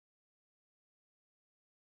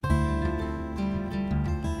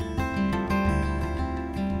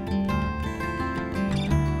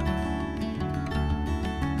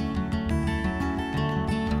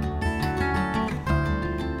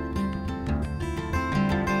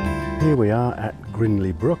Here we are at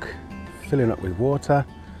Grindley Brook, filling up with water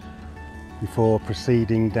before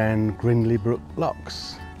proceeding down Grindley Brook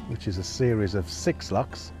locks, which is a series of 6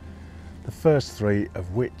 locks, the first 3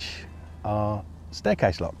 of which are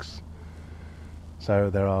staircase locks. So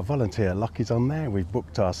there are volunteer lockies on there. We've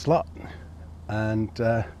booked our slot, and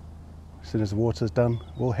as soon as the water's done,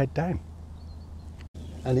 we'll head down.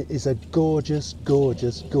 And it is a gorgeous,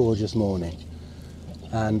 gorgeous, gorgeous morning.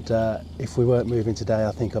 And if we weren't moving today,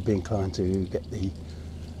 I think I'd be inclined to get the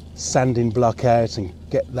sanding block out and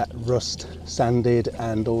get that rust sanded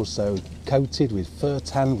and also coated with fur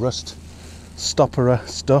tan rust stopperer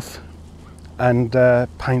stuff, and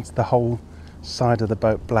paint the whole side of the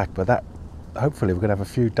boat black. But that, hopefully, we're going to have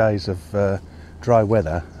a few days of dry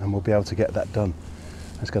weather and we'll be able to get that done.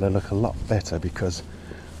 It's going to look a lot better because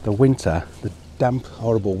the winter, the damp,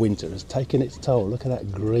 horrible winter, has taken its toll. Look at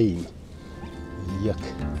that green. Yuck.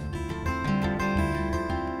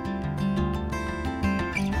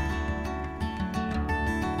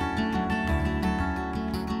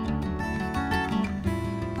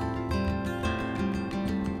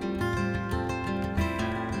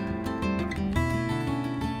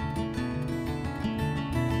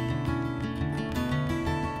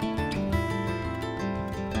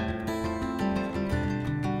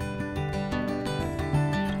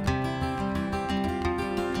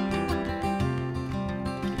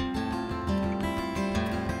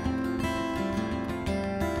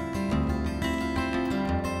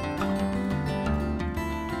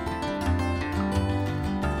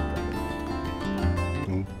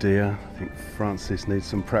 Dear, I think Frances needs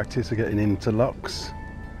some practice of getting into locks.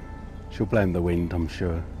 She'll blame the wind, I'm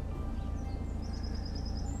sure.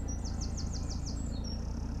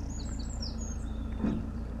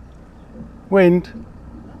 Wind?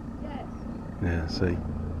 Yes. Yeah, see.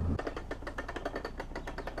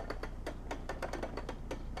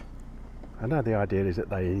 I know the idea is that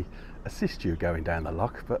they assist you going down the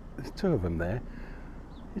lock, but there's 2 of them there.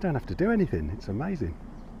 You don't have to do anything. It's amazing.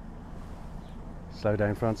 Slow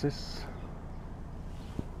down, Francis.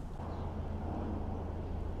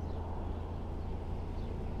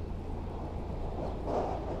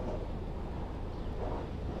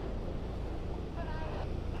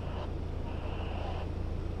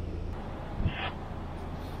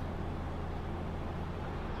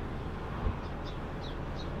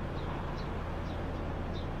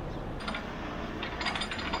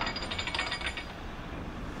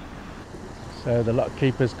 So the lock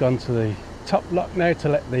keeper's gone to the top lock now to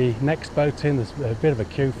let the next boat in. There's a bit of a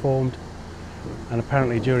queue formed, and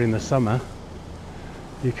apparently during the summer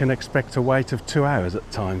you can expect a wait of 2 hours at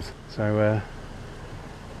times. So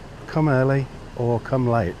come early or come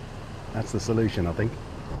late. That's the solution, I think.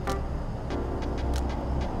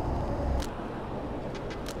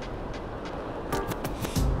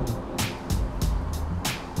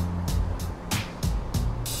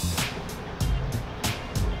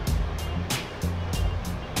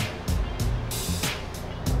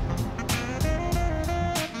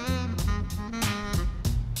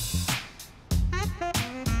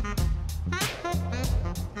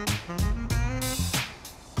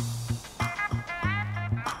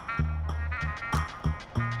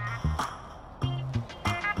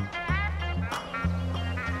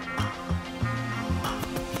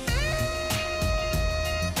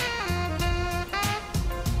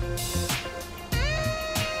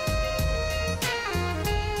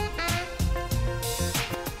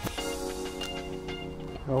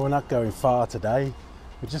 Well, we're not going far today.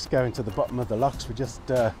 We're just going to the bottom of the locks. We just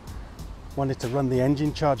wanted to run the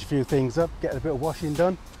engine, charge a few things up, get a bit of washing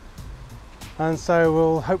done. And so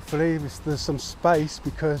we'll hopefully, there's some space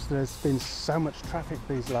because there's been so much traffic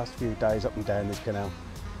these last few days up and down this canal.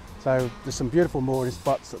 So there's some beautiful mooring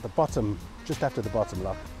spots at the bottom, just after the bottom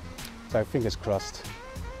lock. So fingers crossed,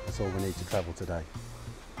 that's all we need to travel today.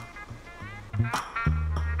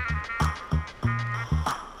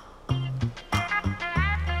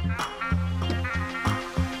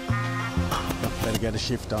 Better get a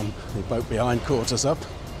shift on. The boat behind caught us up.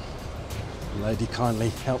 The lady kindly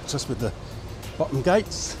helped us with the bottom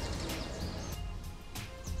gates.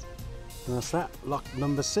 And that's that, lock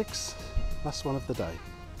number 6, last one of the day.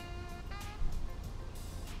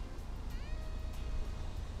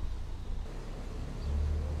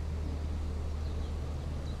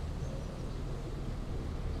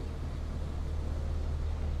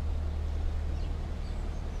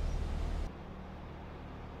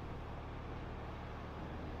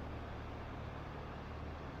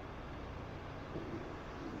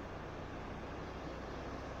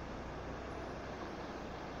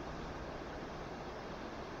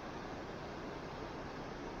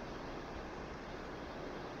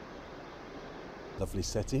 Lovely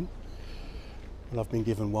setting. And I've been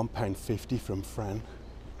given £1.50 from Fran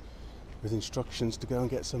with instructions to go and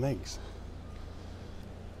get some eggs.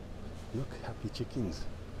 Look, happy chickens.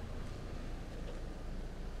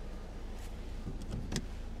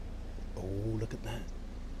 Oh, look at that.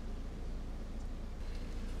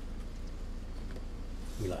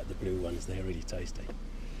 We like the blue ones, they're really tasty.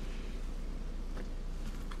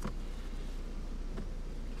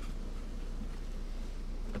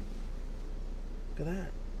 Look at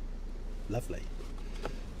that. Lovely.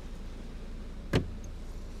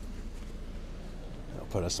 That'll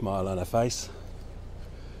put a smile on her face.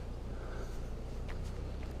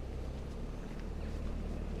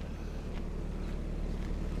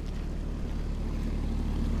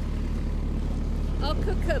 I'll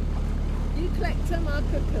cook them. You collect them, I'll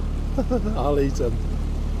cook them. I'll eat them.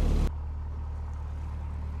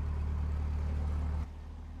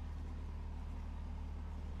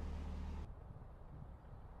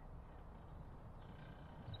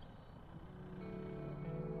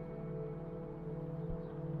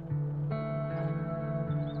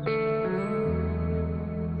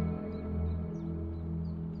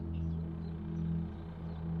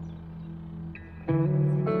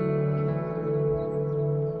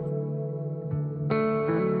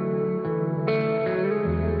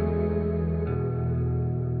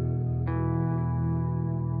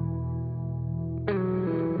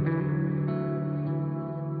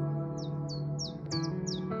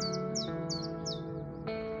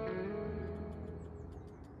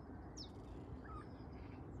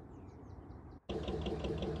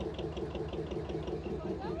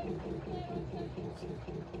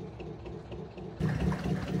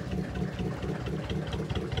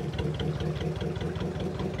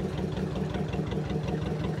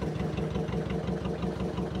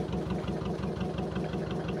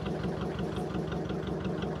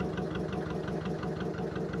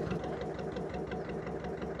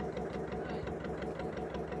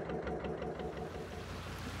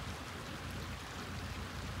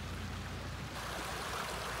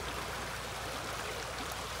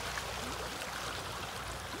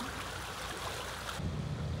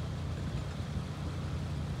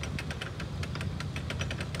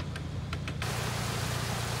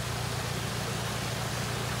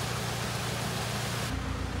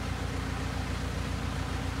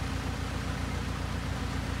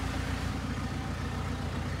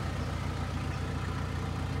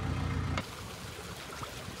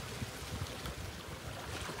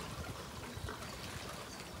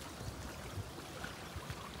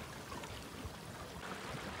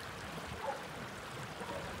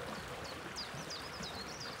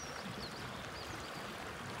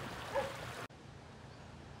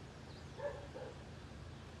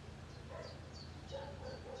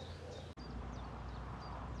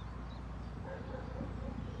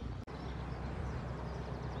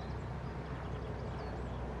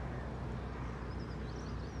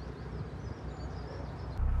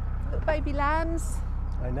 Baby lambs.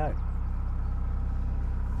 I know.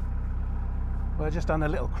 We're just on a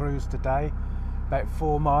little cruise today, about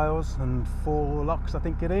 4 miles and 4 locks I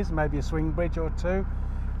think it is, maybe a swing bridge or 2,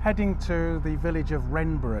 heading to the village of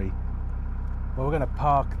Wrenbury. Well, we're going to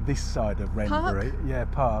park this side of Wrenbury. Park? Yeah,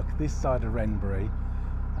 park this side of Wrenbury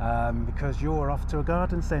because you're off to a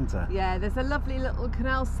garden centre. Yeah, there's a lovely little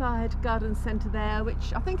canal side garden centre there,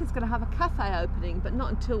 which I think is going to have a cafe opening, but not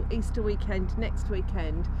until Easter weekend, next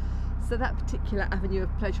weekend. So that particular avenue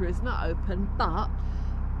of pleasure is not open, but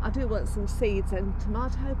I do want some seeds and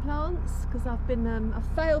tomato plants because I've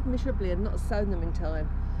failed miserably and not sown them in time.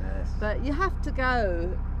 Yes. But you have to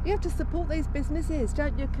go, you have to support these businesses,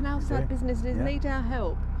 don't you? Canal side businesses need our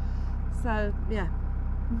help. So yeah.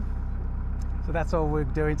 So that's all we're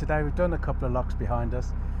doing today. We've done a couple of locks behind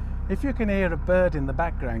us. If you can hear a bird in the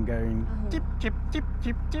background going chip, chip, chip,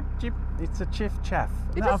 chip, chip, chip, it's a chiff chaff.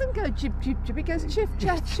 It doesn't go chip, chip, chip, it goes chiff,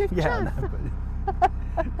 chaff, chiff, yeah, chaff.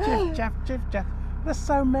 No, chiff, chaff, chiff, chaff. There's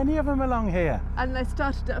so many of them along here. And they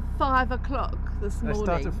started at 5 o'clock this morning. They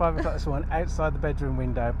started at 5 o'clock this morning outside the bedroom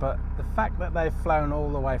window, but the fact that they've flown all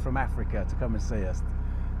the way from Africa to come and see us,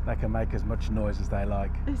 they can make as much noise as they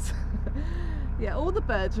like. Yeah, all the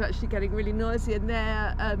birds are actually getting really noisy, and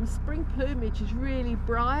their spring plumage is really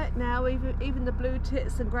bright now. Even the blue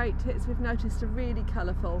tits and great tits we've noticed are really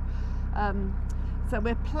colourful. So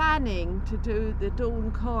we're planning to do the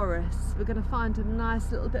dawn chorus. We're going to find a nice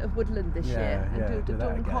little bit of woodland this year and do the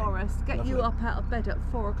dawn chorus. Get Lovely. You up out of bed at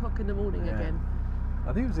 4 o'clock in the morning again.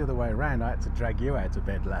 I think it was the other way around. I had to drag you out of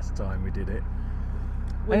bed last time we did it.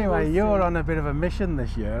 Anyway, you're on a bit of a mission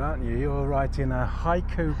this year, aren't you? You're writing a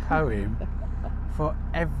haiku poem for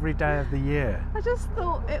every day of the year. I just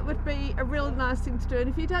thought it would be a real nice thing to do. And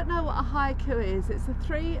if you don't know what a haiku is, it's a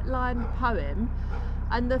 3-line poem,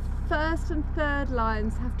 and the first and third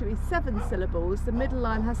lines have to be 7 syllables, the middle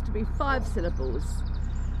line has to be 5 syllables.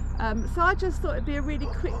 So I just thought it'd be a really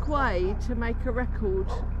quick way to make a record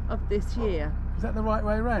of this year. Is that the right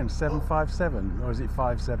way around? 757, or is it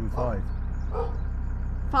 575?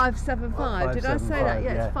 575. Did I say that?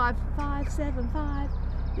 Yeah. It's 5575.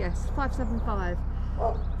 Yes, 575.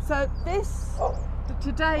 So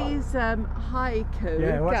today's haiku.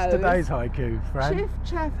 Yeah, what's goes, today's haiku, Fran? Chiff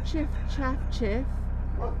chaff chiff chaff chiff.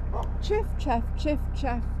 Chiff chaff chiff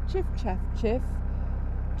chaff chiff chaff chiff.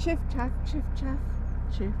 Chiff chaff chiff chaff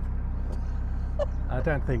chiff. I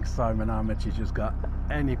don't think Simon Armitage has got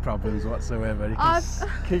any problems whatsoever. He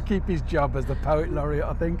can keep his job as the poet laureate,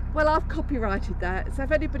 I think. Well, I've copyrighted that, so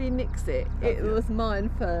if anybody nicks it, it was mine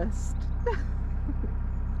first.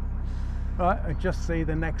 Right, I just see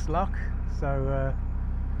the next lock, so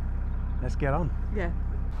let's get on. Yeah.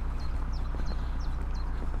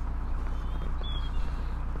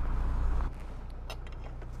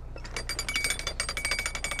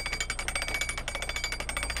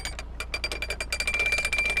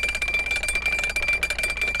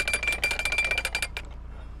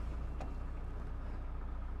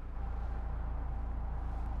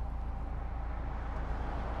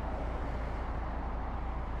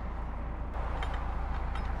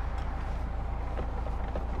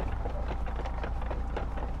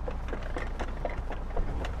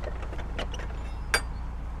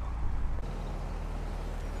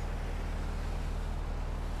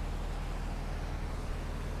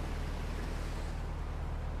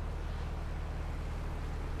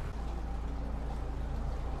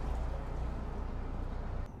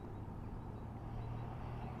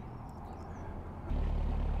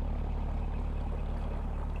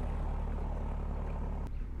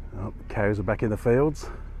 Oh, the cows are back in the fields.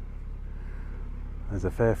 There's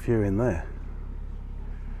a fair few in there.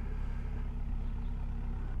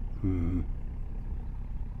 It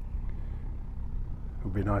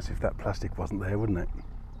would be nice if that plastic wasn't there, wouldn't it?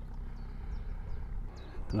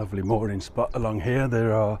 Lovely mooring spot along here.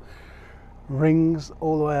 There are rings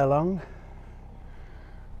all the way along,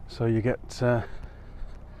 so you get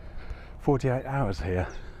 48 hours here.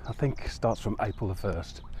 I think it starts from April the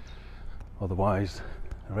 1st. Otherwise,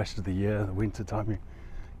 the rest of the year, the winter time, you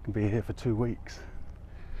can be here for 2 weeks.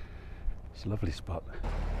 It's a lovely spot.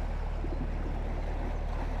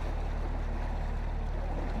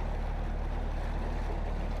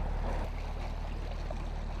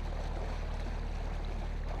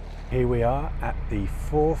 Here we are at the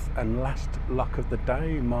 4th and last lock of the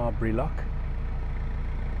day, Marbury Lock.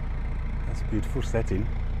 That's a beautiful setting.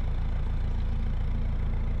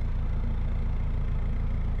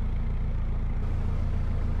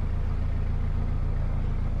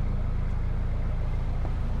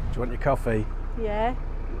 Do you want your coffee? Yeah.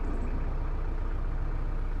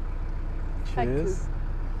 Cheers.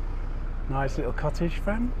 Nice little cottage,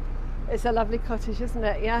 Fran. It's a lovely cottage, isn't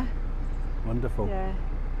it? Yeah. Wonderful. Yeah.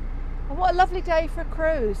 And what a lovely day for a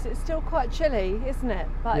cruise. It's still quite chilly, isn't it?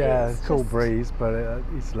 But Yeah, it's cool just breeze, but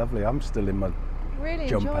it's lovely. I'm still in my really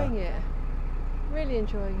jumper. enjoying it. Really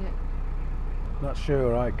enjoying it. Not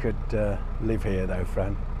sure I could live here though,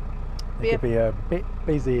 Fran. Be It a- could be a bit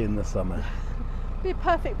busy in the summer. Be a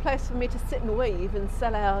perfect place for me to sit and weave and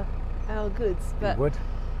sell our goods. But It would.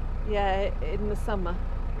 yeah, in the summer,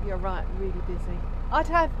 you're right, really busy. I'd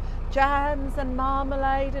have jams and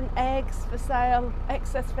marmalade and eggs for sale,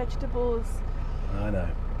 excess vegetables, I know.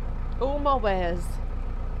 all my wares.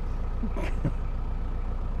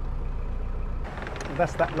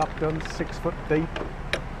 That's that lock done, 6 foot deep.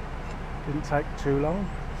 Didn't take too long.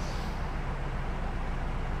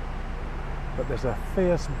 But there's a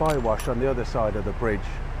fierce bywash on the other side of the bridge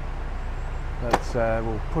that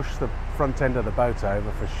will push the front end of the boat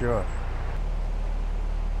over for sure.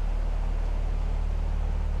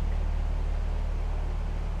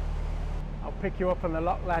 I'll pick you up on the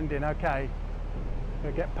lock landing, okay?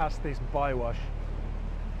 We'll get past this bywash.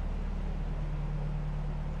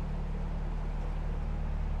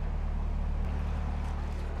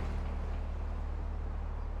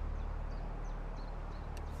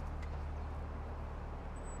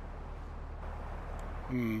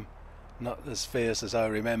 Not as fierce as I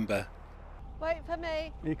remember. Wait for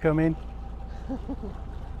me. You come in.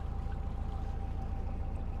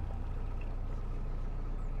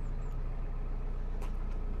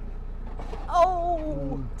 Oh!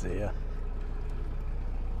 Oh dear.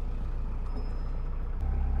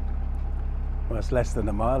 Well, it's less than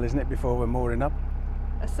a mile, isn't it, before we're mooring up?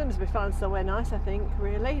 As soon as we find somewhere nice, I think,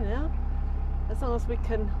 really, now. as long as we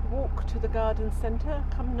can walk to the garden centre,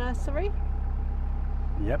 come nursery.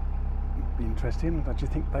 Yep, be interesting. Do you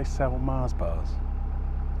think they sell Mars bars?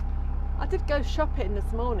 I did go shopping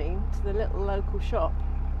this morning to the little local shop.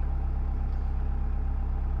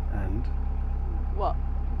 And? What?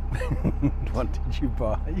 What did you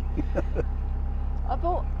buy? I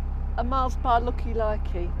bought a Mars bar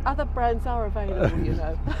looky-likey. Other brands are available, you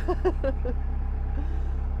know.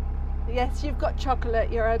 Yes, you've got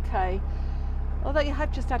chocolate, you're okay. Although you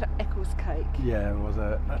have just had an Eccles cake. Yeah,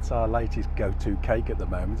 that's our latest go-to cake at the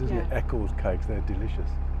moment, isn't it? Eccles cakes, they're delicious.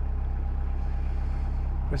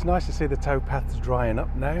 It's nice to see the towpaths drying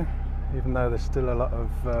up now, even though there's still a lot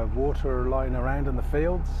of water lying around in the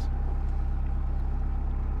fields.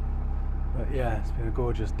 But yeah, it's been a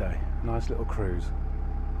gorgeous day. Nice little cruise.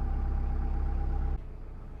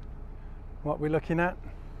 What are we looking at?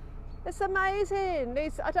 It's amazing.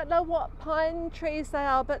 I don't know what pine trees they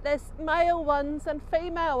are, but there's male ones and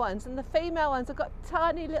female ones, and the female ones have got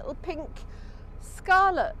tiny little pink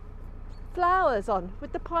scarlet flowers on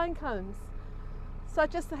with the pine cones. So I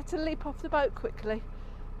just had to leap off the boat quickly.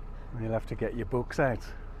 You'll have to get your books out.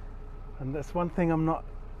 And that's one thing I'm not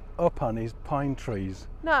up on, is pine trees.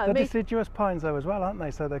 No, they're deciduous pines though as well, aren't they?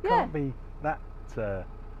 So they can't be that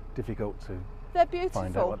difficult to They're beautiful.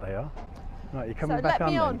 find out what they are. Right, you're coming So back let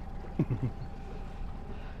me on then.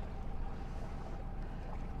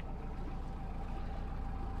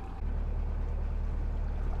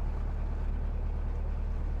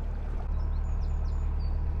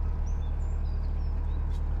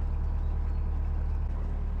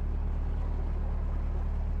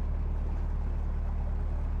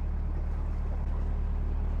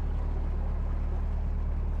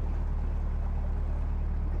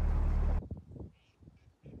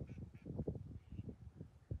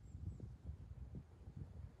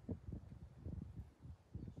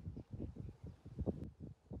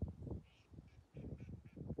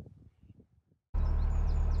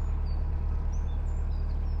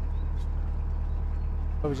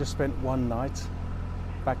 We just spent one night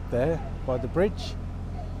back there by the bridge.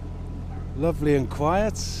 Lovely and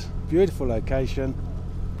quiet, beautiful location,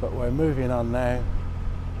 but we're moving on now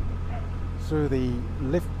through the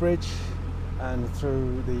lift bridge and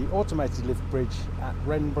through the automated lift bridge at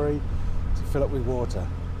Wrenbury to fill up with water.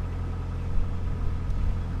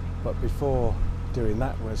 But before doing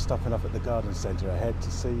that, we're stopping off at the garden centre ahead to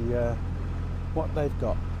see what they've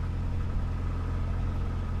got.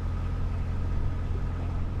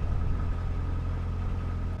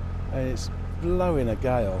 And it's blowing a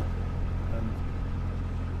gale, and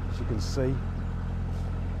as you can see, it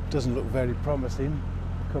doesn't look very promising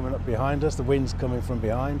coming up behind us. The wind's coming from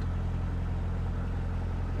behind,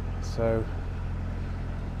 so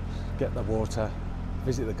get the water,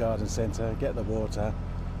 visit the garden centre, get the water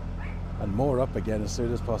and moor up again as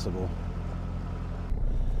soon as possible.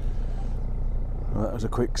 Well, that was a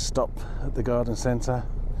quick stop at the garden centre.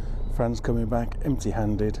 Fran's coming back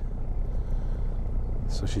empty-handed.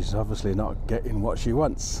 So she's obviously not getting what she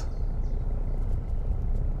wants.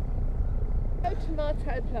 No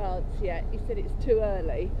tomato plants yet. He said it's too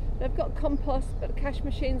early. They've got compost, but the cash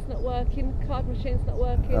machine's not working, card machine's not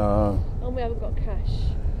working, and we haven't got cash.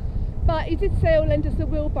 But he did say he'll lend us a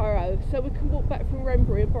wheelbarrow, so we can walk back from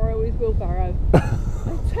Wrenbury and borrow his wheelbarrow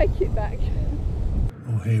and take it back.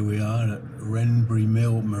 Well, here we are at Wrenbury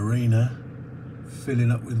Mill Marina,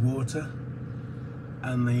 filling up with water.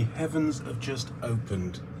 And the heavens have just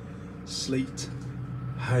opened. Sleet,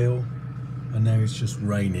 hail, and now it's just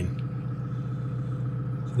raining.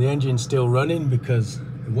 So the engine's still running because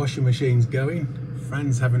the washing machine's going.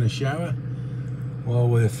 Fran's having a shower while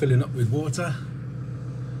we're filling up with water.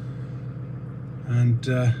 And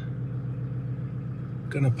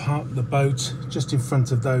gonna park the boat just in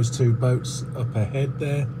front of those two boats up ahead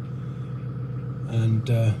there and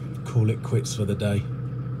call it quits for the day.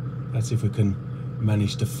 That's if we can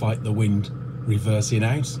managed to fight the wind reversing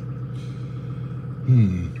out.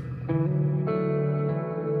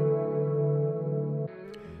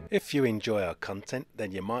 If you enjoy our content,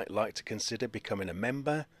 then you might like to consider becoming a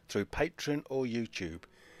member through Patreon or YouTube.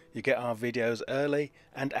 You get our videos early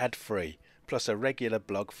and ad-free, plus a regular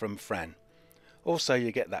blog from Fran. Also,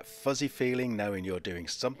 you get that fuzzy feeling knowing you're doing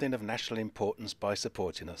something of national importance by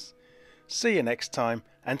supporting us. See you next time,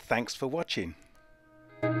 and thanks for watching.